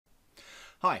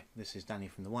Hi, this is Danny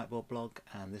from the Whiteboard blog,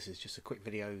 and this is just a quick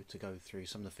video to go through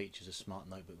some of the features of Smart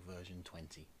Notebook version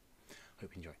 20.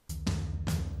 Hope you enjoy.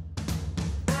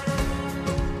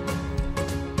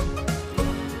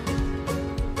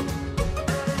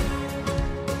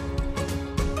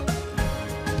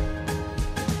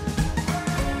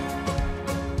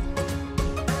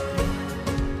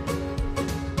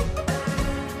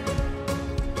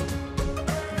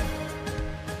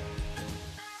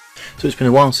 So it's been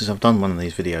a while since I've done one of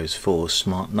these videos for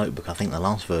Smart Notebook. I think the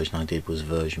last version I did was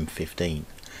version 15,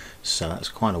 so that's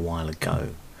quite a while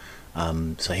ago.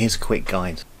 So here's a quick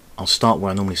guide. I'll start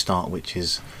where I normally start, which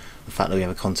is the fact that we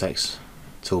have a context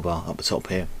toolbar up the top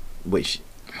here, which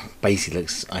basically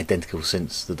looks identical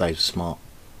since the days of Smart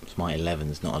 11.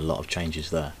 There's not a lot of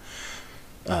changes there.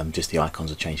 Just the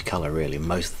icons have changed colour really.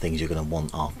 Most of the things you're going to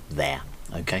want are there.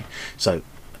 Okay, so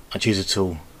I choose a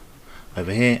tool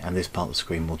over here, and this part of the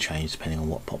screen will change depending on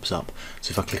what pops up.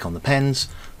 So if I click on the pens,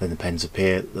 then the pens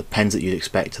appear. The pens that you'd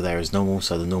expect are there as normal,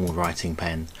 so the normal writing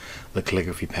pen, the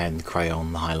calligraphy pen, the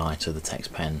crayon, the highlighter, the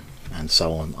text pen, and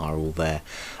so on are all there.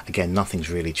 Again, nothing's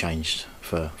really changed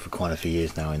for quite a few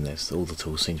years now in this. All the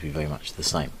tools seem to be very much the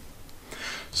same.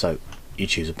 So you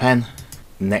choose a pen.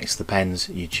 Next to the pens,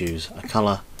 you choose a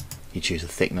colour, you choose a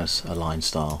thickness, a line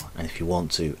style, and if you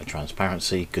want to, a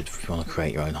transparency. Good if you want to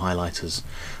create your own highlighters,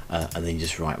 and then you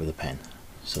just write with a pen.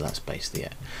 So that's basically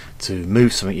it. To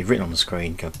move something you've written on the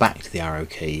screen, go back to the arrow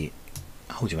key,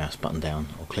 hold your mouse button down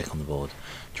or click on the board,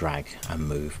 drag and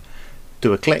move.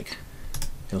 Do a click,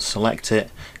 you'll select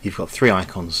it. You've got three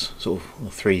icons,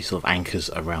 three anchors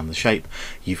around the shape.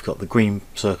 You've got the green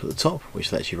circle at the top,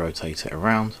 which lets you rotate it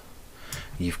around.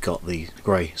 You've got the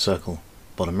grey circle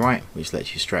bottom right, which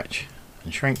lets you stretch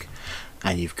and shrink,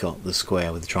 and you've got the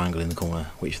square with the triangle in the corner,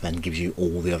 which then gives you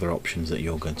all the other options that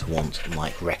you're going to want,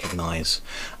 like recognize,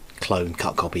 clone,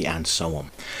 cut, copy, and so on.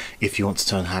 If you want to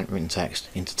turn handwritten text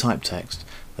into typed text,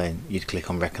 then you'd click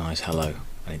on recognize hello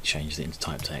and it changes it into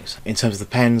typed text. In terms of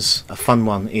the pens, a fun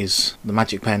one is the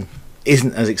Magic Pen.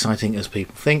 Isn't as exciting as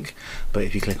people think, but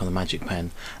if you click on the Magic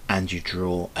Pen and you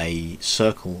draw a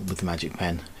circle with the Magic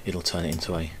Pen, it'll turn it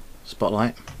into a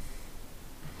spotlight,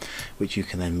 which you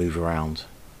can then move around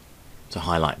to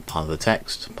highlight part of the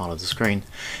text, part of the screen.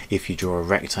 If you draw a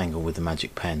rectangle with the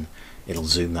Magic Pen, it'll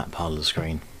zoom that part of the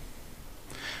screen,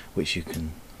 which you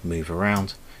can move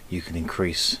around. You can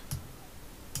increase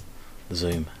the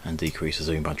zoom and decrease the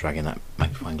zoom by dragging that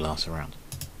magnifying glass around.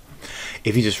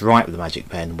 If you just write with the Magic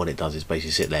Pen, what it does is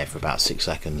basically sit there for about 6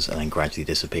 seconds and then gradually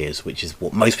disappears, which is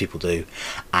what most people do,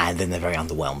 and then they're very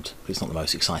underwhelmed. It's not the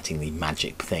most excitingly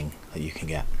magic thing that you can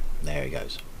get. There it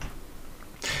goes.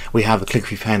 We have the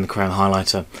calligraphy pen, the crayon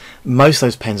highlighter. Most of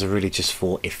those pens are really just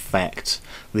for effect.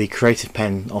 The creative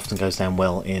pen often goes down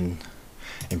well in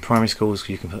primary schools.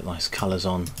 You can put nice colours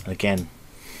on. Again,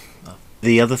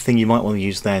 the other thing you might want to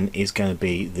use then is going to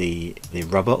be the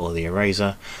rubber or the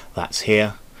eraser. That's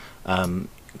here.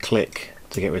 Click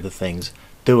to get rid of things.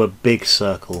 Do a big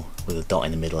circle with a dot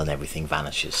in the middle and everything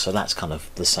vanishes. So that's kind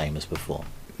of the same as before.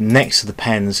 Next to the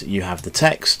pens you have the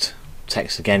text.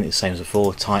 Text again is the same as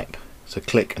before. Type. So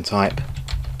click and type.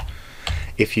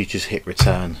 If you just hit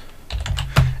return,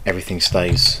 everything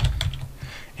stays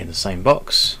in the same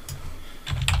box,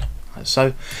 like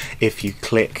so. If you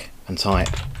click and type,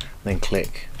 then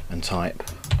click and type,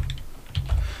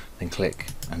 then click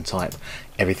and type,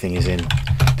 everything is in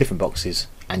different boxes,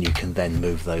 and you can then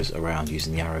move those around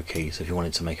using the arrow key. So if you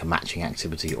wanted to make a matching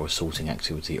activity or a sorting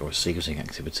activity or a sequencing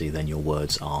activity, then your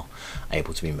words are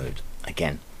able to be moved.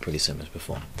 Again, pretty similar as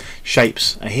before.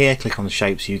 Shapes are here. Click on the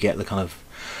shapes, you get the kind of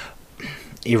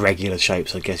irregular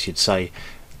shapes, I guess you'd say.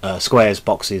 Squares,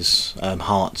 boxes,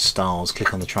 hearts, stars.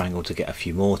 Click on the triangle to get a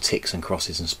few more. Ticks and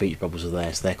crosses and speech bubbles are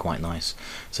there, so they're quite nice.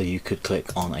 So you could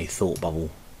click on a thought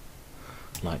bubble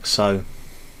like so,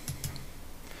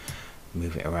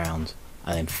 move it around,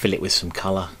 and then fill it with some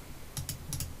colour.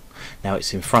 Now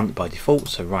it's in front by default,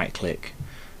 so right click,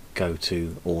 go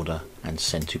to order and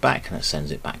send to back, and that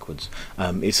sends it backwards.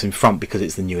 It's in front because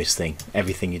it's the newest thing.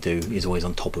 Everything you do is always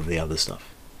on top of the other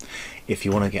stuff. If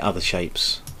you want to get other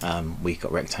shapes, we've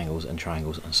got rectangles and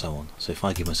triangles and so on. So if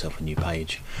I give myself a new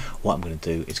page, what I'm going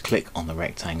to do is click on the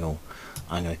rectangle.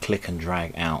 I'm going to click and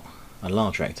drag out a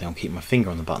large rectangle, keep my finger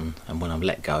on the button, and when I'm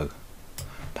let go,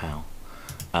 pow.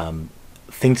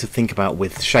 Thing to think about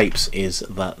with shapes is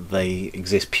that they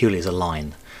exist purely as a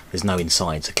line. There's no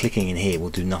inside, so clicking in here will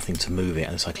do nothing to move it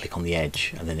unless I click on the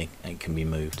edge, and then it can be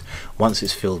moved. Once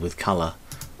it's filled with colour,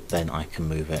 then I can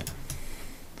move it.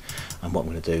 And what I'm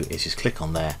going to do is just click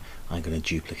on there. I'm going to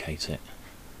duplicate it.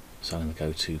 So I'm going to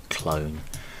go to clone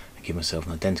and give myself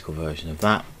an identical version of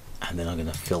that. and then I'm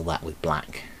going to fill that with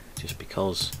black, just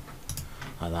because,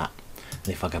 like that.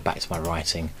 And if I go back to my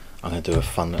writing, I'm going to do a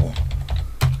fun little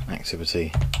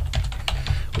activity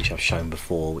which I've shown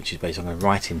before, which is basically I'm going to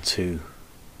write in two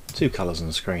colours on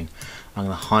the screen. I'm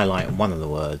going to highlight one of the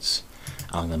words,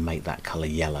 and I'm going to make that colour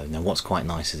yellow. Now what's quite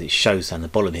nice is it shows down the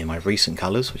bottom here my recent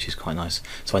colours, which is quite nice,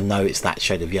 so I know it's that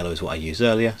shade of yellow is what I used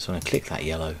earlier, so I'm going to click that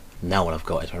yellow. Now what I've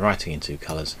got is my writing in two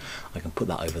colours. I can put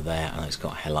that over there and it's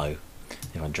got hello.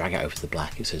 If I drag it over to the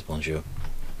black, it says bonjour.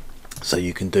 So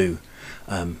you can do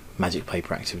magic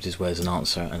paper activities where there's an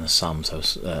answer and a sum, so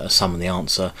a sum and the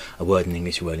answer, a word in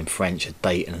English, a word in French, a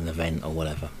date and an event, or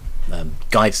whatever.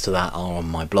 Guides to that are on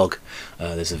my blog.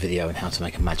 There's a video on how to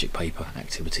make a magic paper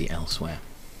activity elsewhere.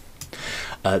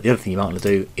 The other thing you might want to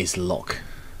do is lock.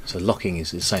 So locking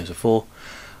is the same as before.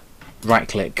 Right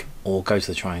click or go to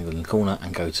the triangle in the corner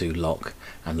and go to lock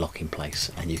and lock in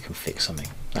place, and you can fix something.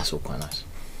 That's all quite nice.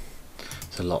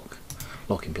 So lock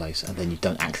in place, and then you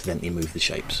don't accidentally move the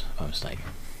shapes by mistake.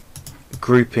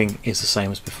 Grouping is the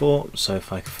same as before, so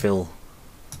if I fill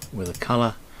with a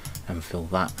colour and fill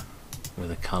that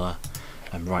with a colour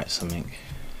and write something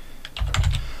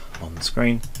on the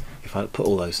screen, if I put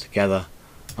all those together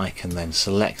I can then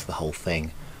select the whole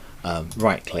thing,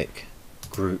 right click,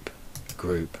 group,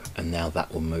 and now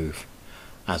that will move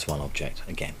as one object.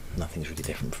 Again, nothing's really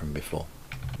different from before.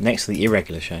 Next to the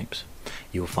irregular shapes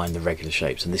you will find the regular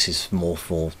shapes, and this is more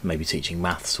for maybe teaching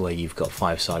maths where you've got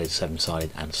 5-sided, 7-sided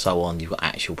and so on. You've got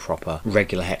actual proper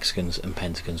regular hexagons and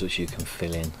pentagons which you can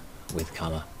fill in with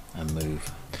colour and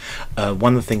move.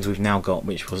 One of the things we've now got,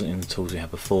 which wasn't in the tools we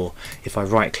had before, if I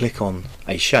right click on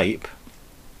a shape,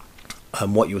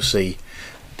 what you'll see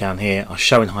down here are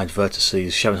show and hide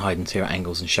vertices, show and hide interior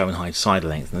angles, and show and hide side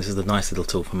length. And this is the nice little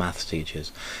tool for maths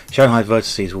teachers. Show and hide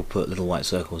vertices will put little white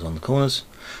circles on the corners,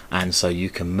 and so you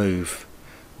can move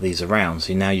these around.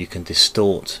 So now you can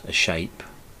distort a shape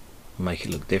and make it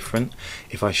look different.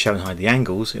 If I show and hide the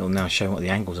angles, it will now show what the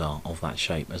angles are of that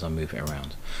shape as I move it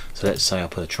around. So let's say I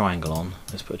put a triangle on.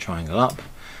 Let's put a triangle up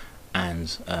and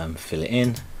fill it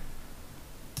in.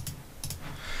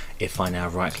 If I now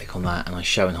right click on that and I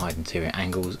show and hide interior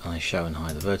angles and I show and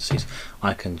hide the vertices,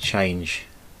 I can change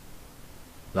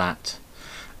that.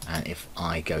 And if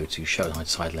I go to show and hide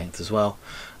side length as well,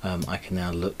 I can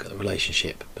now look at the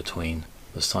relationship between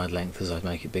the side length as I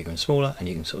make it bigger and smaller, and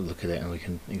you can sort of look at it and we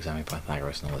can examine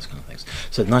Pythagoras and all those kind of things.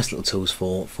 So nice little tools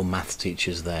for maths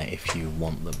teachers there if you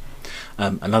want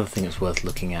them. Another thing that's worth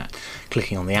looking at,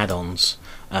 clicking on the add-ons,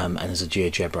 and there's a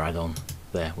GeoGebra add-on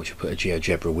there which will put a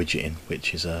GeoGebra widget in,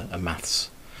 which is a maths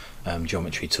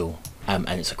geometry tool, and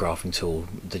it's a graphing tool,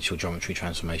 digital geometry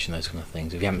transformation, those kind of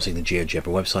things. If you haven't seen the GeoGebra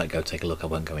website, go take a look. I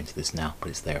won't go into this now, but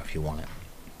it's there if you want it.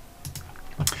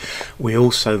 We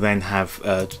also then have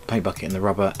paint bucket and the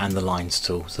rubber and the lines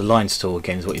tool. So the lines tool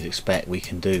again is what you'd expect. We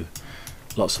can do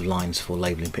lots of lines for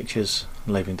labelling pictures,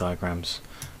 labelling diagrams,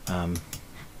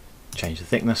 change the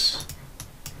thickness,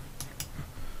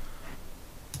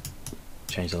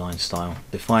 change the line style.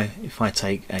 If I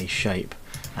take a shape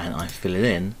and I fill it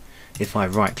in, if I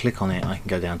right click on it I can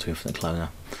go down to infinite cloner,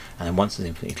 and then once it's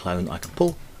infinitely cloned I can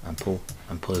pull and pull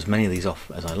and pull as many of these off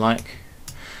as I like,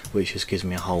 which just gives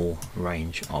me a whole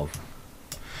range of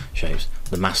shapes.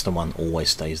 The master one always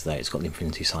stays there, it's got the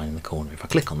infinity sign in the corner. If I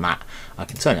click on that I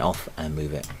can turn it off and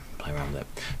move it, play around with it.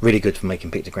 Really good for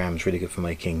making pictograms, really good for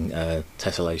making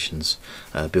tessellations,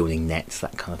 building nets,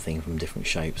 that kind of thing from different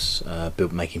shapes,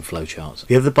 making flowcharts.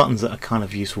 The other buttons that are kind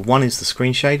of useful, one is the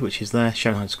screen shade, which is there,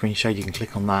 show and hide screen shade. You can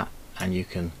click on that and you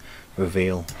can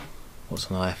reveal what's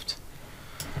on the left,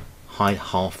 hide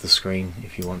half the screen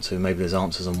if you want to. Maybe there's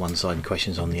answers on one side and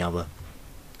questions on the other.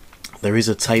 There is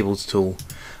a tables tool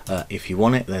if you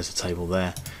want it. There's a table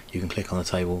there. You can click on the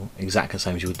table exactly the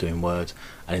same as you would do in Word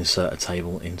and insert a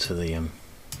table into the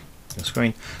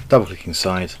screen. Double click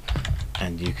inside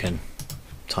and you can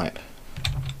type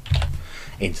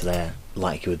into there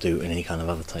like you would do in any kind of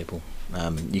other table.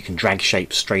 You can drag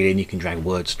shapes straight in, you can drag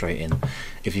words straight in.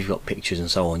 If you've got pictures and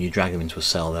so on, you drag them into a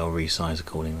cell, they'll resize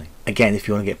accordingly. Again, if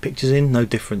you want to get pictures in, no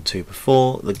different to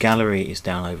before. The gallery is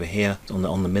down over here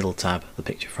on the middle tab, the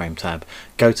picture frame tab.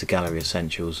 Go to Gallery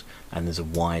Essentials and there's a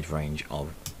wide range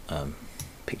of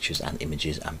pictures and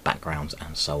images and backgrounds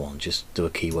and so on. Just do a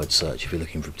keyword search if you're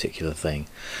looking for a particular thing.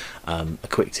 A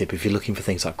quick tip, if you're looking for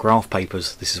things like graph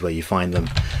papers, this is where you find them,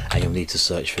 and you'll need to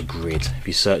search for grid. If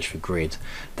you search for grid,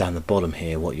 down the bottom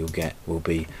here what you'll get will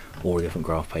be all the different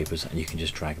graph papers, and you can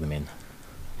just drag them in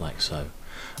like so.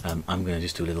 I'm going to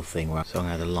just do a little thing where, so I'm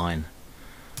going to add a line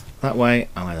that way,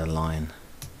 I'm going to add a line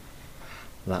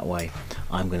that way.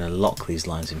 I'm going to lock these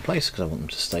lines in place because I want them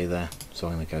to stay there, so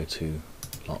I'm going to go to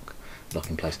lock lock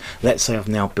in place. Let's say I've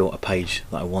now built a page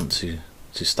that I want to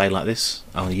stay like this.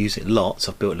 I want to use it lots.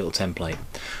 I've built a little template.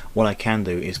 What I can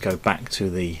do is go back to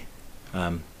the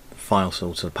file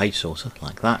sorter, page sorter,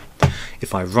 like that.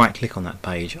 If I right click on that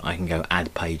page, I can go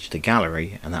add page to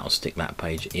gallery, and that will stick that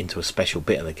page into a special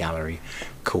bit of the gallery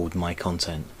called my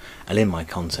content. And in my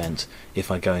content,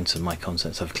 if I go into my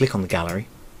content, so if I click on the gallery,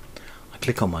 I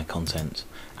click on my content,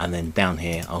 and then down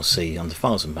here I'll see under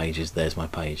files and pages, there's my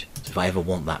page. So if I ever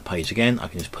want that page again, I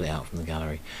can just pull it out from the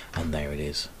gallery, and there it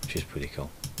is, which is pretty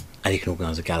cool. And you can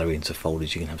organise a gallery into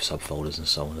folders, you can have subfolders and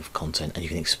so on of content, and you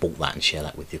can export that and share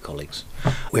that with your colleagues.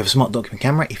 We have a smart document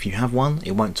camera. If you have one,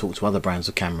 it won't talk to other brands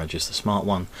of camera, just the smart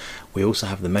one. We also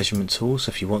have the measurement tool,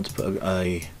 so if you want to put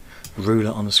a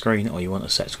ruler on the screen, or you want a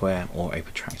set square or a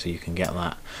protractor, you can get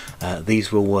that.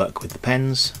 These will work with the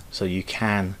pens, so you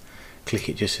can click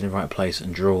it just in the right place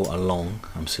and draw along.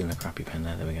 I'm seeing a crappy pen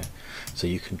there, there we go. So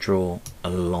you can draw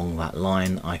along that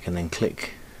line. I can then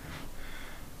click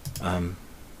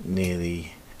near the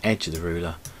edge of the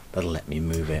ruler, that'll let me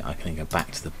move it. I can then go back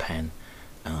to the pen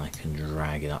and I can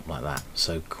drag it up like that.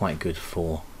 So quite good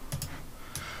for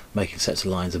making sets of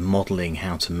lines and modelling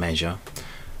how to measure.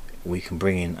 We can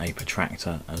bring in a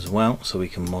protractor as well, so we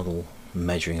can model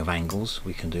measuring of angles.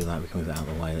 We can do that. We can move that out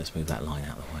of the way. Let's move that line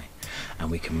out of the way, and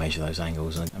we can measure those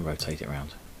angles and rotate it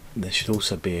around. There should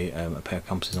also be a pair of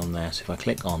compasses on there, so if I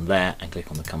click on there and click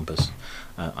on the compass,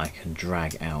 I can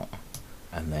drag out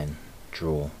and then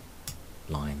draw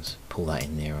lines, pull that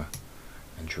in nearer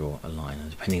and draw a line, and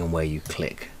depending on where you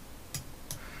click,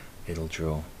 it'll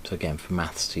draw. So again, for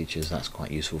maths teachers, that's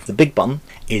quite useful. The big button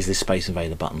is this Space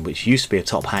Invader button, which used to be a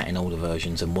top hat in older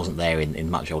versions and wasn't there in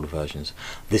much older versions.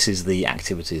 This is the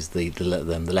activities, the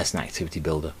lesson activity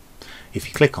builder. If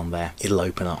you click on there, it'll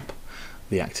open up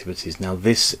the activities. Now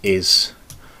this is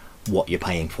what you're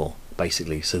paying for,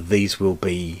 basically. So these will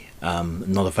be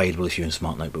not available if you're in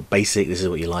Smart Notebook. Basically, this is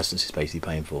what your license is basically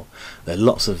paying for. There are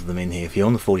lots of them in here. If you're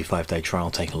on the 45-day trial,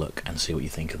 take a look and see what you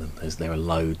think of them. There are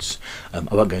loads. I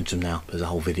won't go into them now. There's a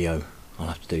whole video I'll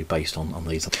have to do based on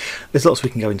these. There's lots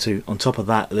we can go into. On top of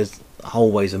that, there's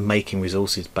whole ways of making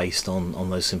resources based on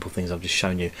those simple things I've just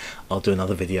shown you. I'll do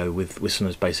another video with some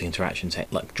of those basic interaction tech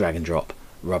like drag and drop,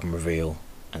 rub and reveal,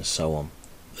 and so on.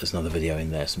 There's another video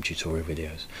in there, some tutorial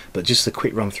videos. But just a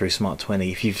quick run through Smart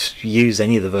 20. If you've used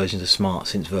any of the versions of Smart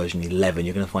since version 11,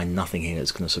 you're going to find nothing here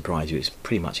that's going to surprise you. It's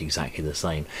pretty much exactly the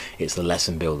same. It's the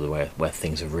lesson builder where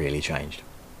things have really changed.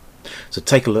 So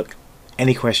take a look.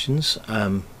 Any questions,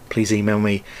 please email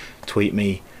me, tweet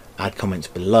me, add comments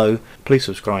below. Please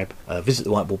subscribe. Visit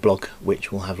the Whiteboard blog, which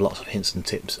will have lots of hints and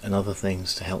tips and other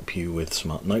things to help you with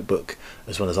Smart Notebook,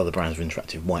 as well as other brands of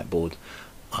interactive whiteboard.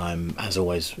 I'm, as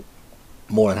always,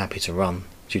 more than happy to run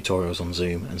tutorials on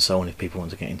Zoom and so on. If people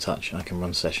want to get in touch, I can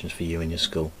run sessions for you in your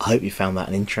school. I hope you found that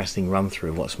an interesting run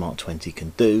through of what Smart 20 can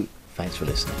do. Thanks for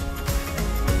listening.